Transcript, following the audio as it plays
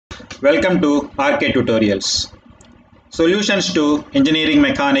Welcome to RK Tutorials. Solutions to Engineering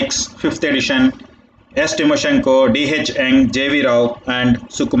Mechanics 5th edition. S. Timoshenko, D.H. Eng, J.V. Rao and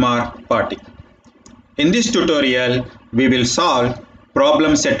Sukumar Pati. In this tutorial, we will solve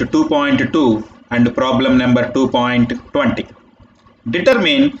problem set 2.2 and problem number 2.20.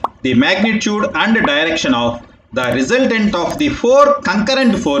 Determine the magnitude and direction of the resultant of the four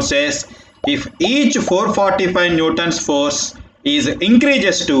concurrent forces if each 445 newtons force is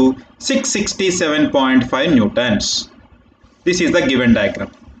increases to 667.5 newtons. This is the given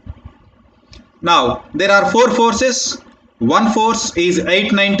diagram. Now there are four forces. One force is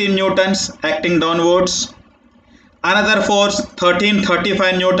 819 newtons acting downwards. Another force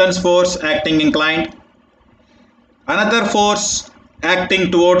 1335 newtons force acting inclined. Another force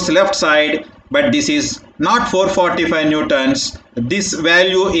acting towards left side, but this is not 445 newtons. This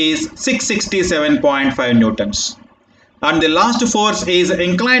value is 667.5 newtons. And the last force is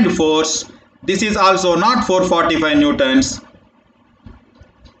inclined force. This is also not 445 newtons.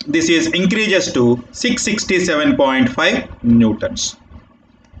 This is increases to 667.5 newtons.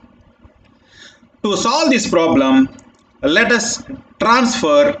 To solve this problem, let us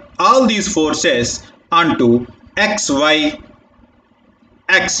transfer all these forces onto XY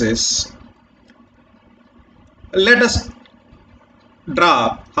axis. Let us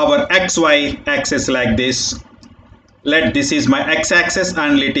draw our XY axis like this. This is my x-axis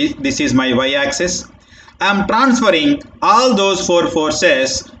and this is my y-axis. I am transferring all those four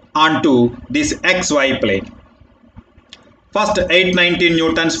forces onto this xy plane. First 819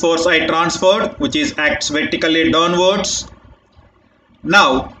 newtons force I transferred, which is acts vertically downwards.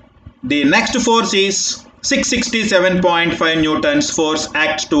 Now the next force is 667.5 newtons force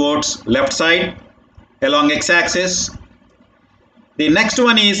acts towards left side along x-axis. The next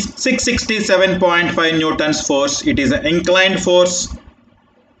one is 667.5 newtons force. It is an inclined force.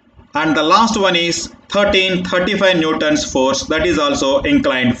 And the last one is 1335 newtons force. That is also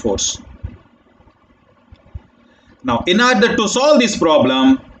inclined force. Now, in order to solve this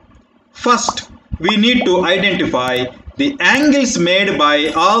problem, first we need to identify the angles made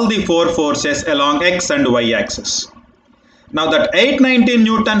by all the four forces along x and y axis. Now that 819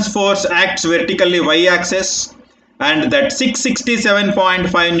 newtons force acts vertically y axis, and that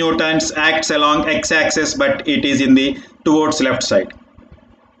 667.5 newtons acts along x-axis, but it is in the towards left side.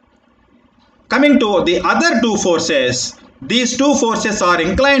 Coming to the other two forces, these two forces are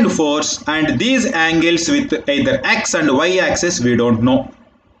inclined force, and these angles with either x and y axis we don't know.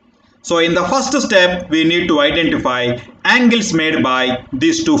 So in the first step, we need to identify angles made by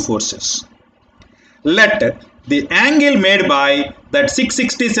these two forces. Let the angle made by that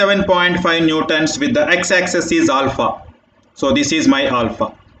 667.5 newtons with the x-axis is alpha. So this is my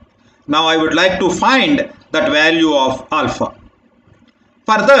alpha. Now I would like to find that value of alpha.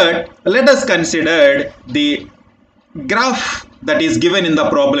 For that, let us consider the graph that is given in the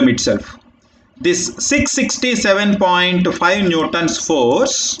problem itself. This 667.5 newtons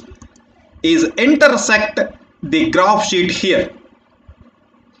force is intersect the graph sheet here.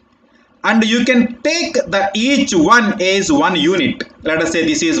 And you can take the each one as one unit. Let us say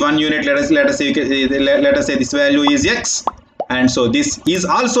this is 1 unit. Let us say this value is x, and so this is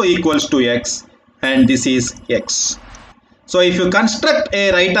also equals to x, and this is x. So if you construct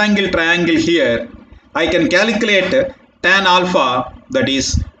a right angle triangle here, I can calculate tan alpha, that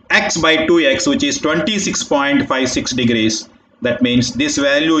is x by 2x, which is 26.56 degrees. That means this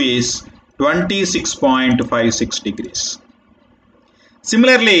value is 26.56 degrees.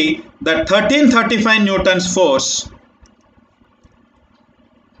 Similarly, the 1335 newtons force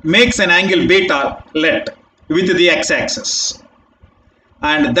makes an angle beta let with the x-axis,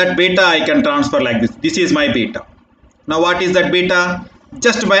 and that beta I can transfer like this. This is my beta. Now what is that beta?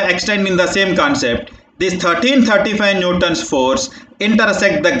 Just by extending the same concept, this 1335 newtons force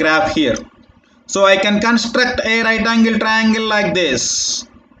intersect the graph here. So I can construct a right angle triangle like this.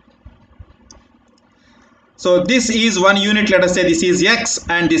 So this is 1 unit. Let us say this is x,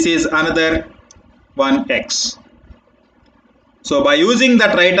 and this is another one x. So by using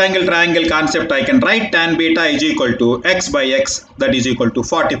that right angle triangle concept, I can write tan beta is equal to x by x, that is equal to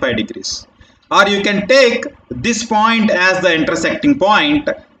 45 degrees. Or you can take this point as the intersecting point.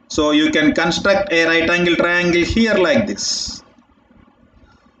 So you can construct a right angle triangle here like this.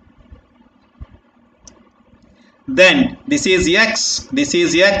 Then this is x, this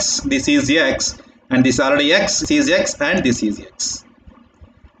is x, this is x, and this already x, this is x, and this is x.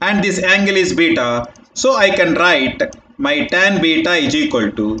 And this angle is beta. So I can write my tan beta is equal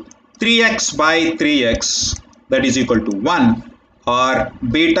to 3x by 3x, that is equal to 1, or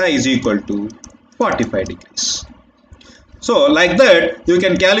beta is equal to 45 degrees. So like that you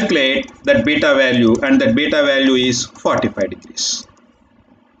can calculate that beta value, and that beta value is 45 degrees.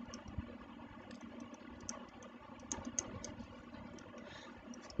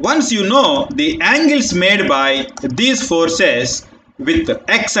 Once you know the angles made by these forces with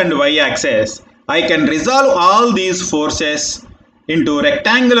x and y axis, I can resolve all these forces into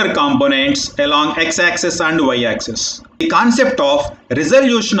rectangular components along x-axis and y-axis. The concept of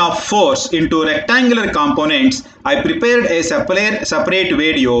resolution of force into rectangular components, I prepared a separate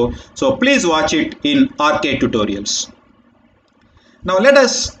video, so please watch it in RK tutorials. Now let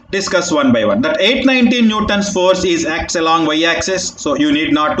us discuss one by one. That 890 newtons force is acts along y-axis, so you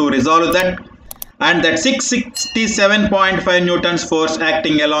need not to resolve that. And that 667.5 newtons force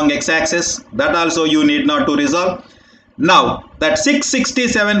acting along x-axis, that also you need not to resolve. Now that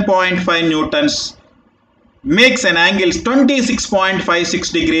 667.5 newtons makes an angle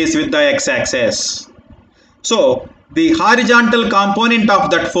 26.56 degrees with the x-axis. So the horizontal component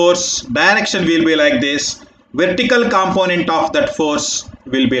of that force direction will be like this. Vertical component of that force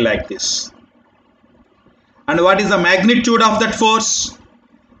will be like this. And what is the magnitude of that force?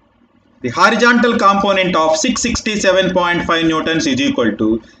 The horizontal component of 667.5 newtons is equal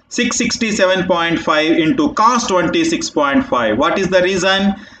to 667.5 into cos 26.5. What is the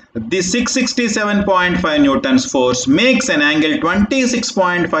reason? This 667.5 newtons force makes an angle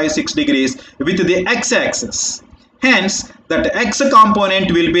 26.56 degrees with the x-axis. Hence, that x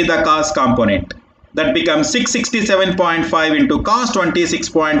component will be the cos component. That becomes 667.5 into cos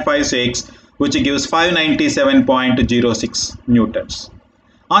 26.56, which gives 597.06 newtons.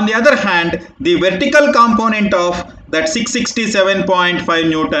 On the other hand, the vertical component of that 667.5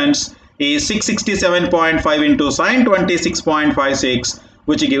 newtons is 667.5 into sine 26.56,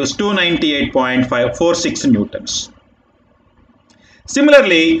 which gives 298.46 newtons.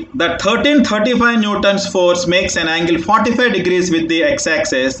 Similarly, the 1335 newtons force makes an angle 45 degrees with the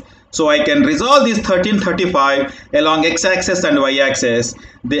x-axis. So I can resolve this 1335 along x-axis and y-axis.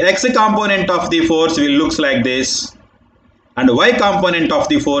 The x component of the force will look like this, and y component of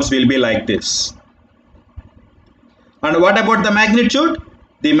the force will be like this. And what about the magnitude?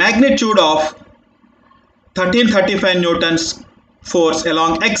 The magnitude of 1335 newtons force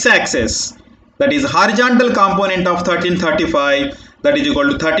along x-axis, that is horizontal component of 1335, that is equal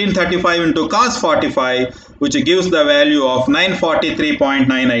to 1335 into cos 45, which gives the value of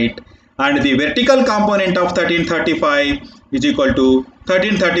 943.98, and the vertical component of 1335 is equal to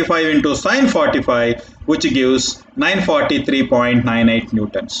 1335 into sine 45, which gives 943.98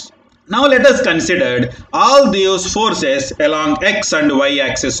 newtons. Now let us consider all these forces along x and y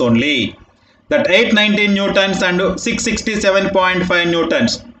axis only. That 819 newtons and 667.5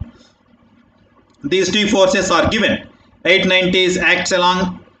 newtons. These two forces are given. 890 acts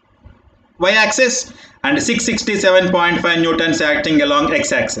along y-axis and 667.5 newtons acting along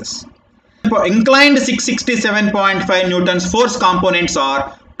x-axis. For inclined 667.5 newtons force components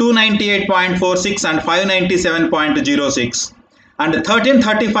are 298.46 and 597.06, and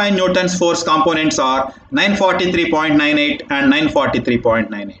 1335 newtons force components are 943.98 and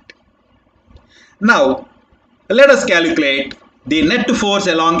 943.98. Now let us calculate the net force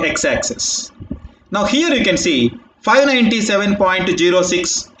along x-axis. Now here you can see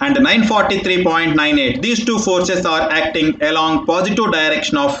 597.06 and 943.98. These two forces are acting along positive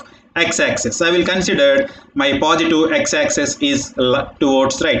direction of x-axis. I will consider my positive x-axis is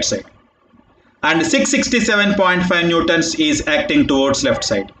towards right side. And 667.5 newtons is acting towards left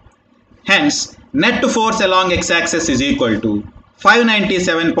side. Hence, net force along x-axis is equal to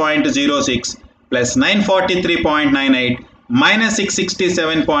 597.06 plus 943.98 minus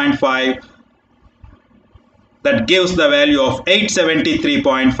 667.5. That gives the value of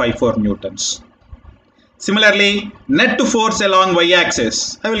 873.54 newtons. Similarly, net force along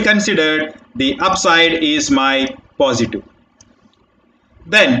y-axis, I will consider the upside is my positive.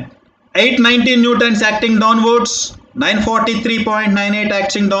 Then 819 newtons acting downwards, 943.98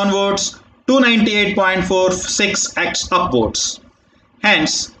 acting downwards, 298.46 acts upwards.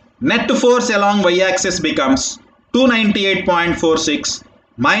 Hence, net force along y-axis becomes 298.46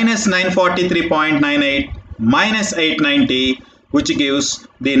 minus 943.98 minus 890, which gives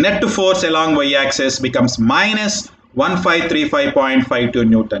the net force along y-axis becomes minus 1535.52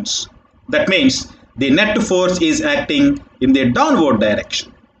 newtons. That means the net force is acting in the downward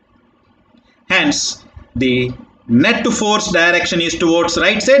direction. Hence, the net force direction is towards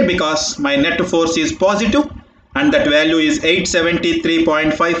right side because my net force is positive and that value is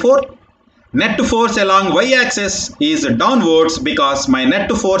 873.54. Net force along y-axis is downwards because my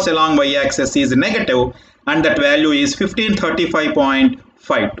net force along y-axis is negative and that value is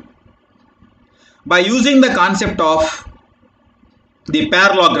 1535.52. By using the concept of the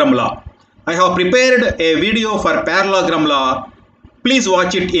parallelogram law. I have prepared a video for parallelogram law. Please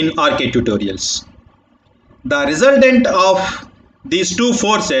watch it in RK tutorials. The resultant of these two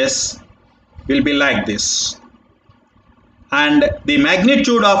forces will be like this. And the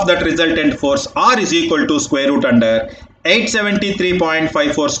magnitude of that resultant force R is equal to square root under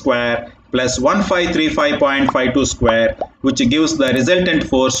 873.54 square plus 1535.52 square, which gives the resultant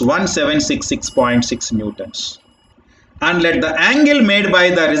force 1766.6 newtons. And let the angle made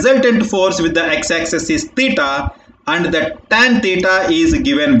by the resultant force with the x-axis is theta, and the tan theta is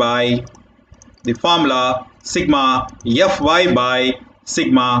given by the formula sigma Fy by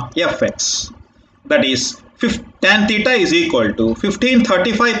sigma Fx. That is, tan theta is equal to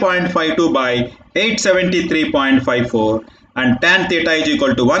 1535.52 by 873.54, and tan theta is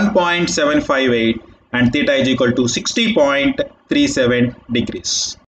equal to 1.758, and theta is equal to 60.37 degrees.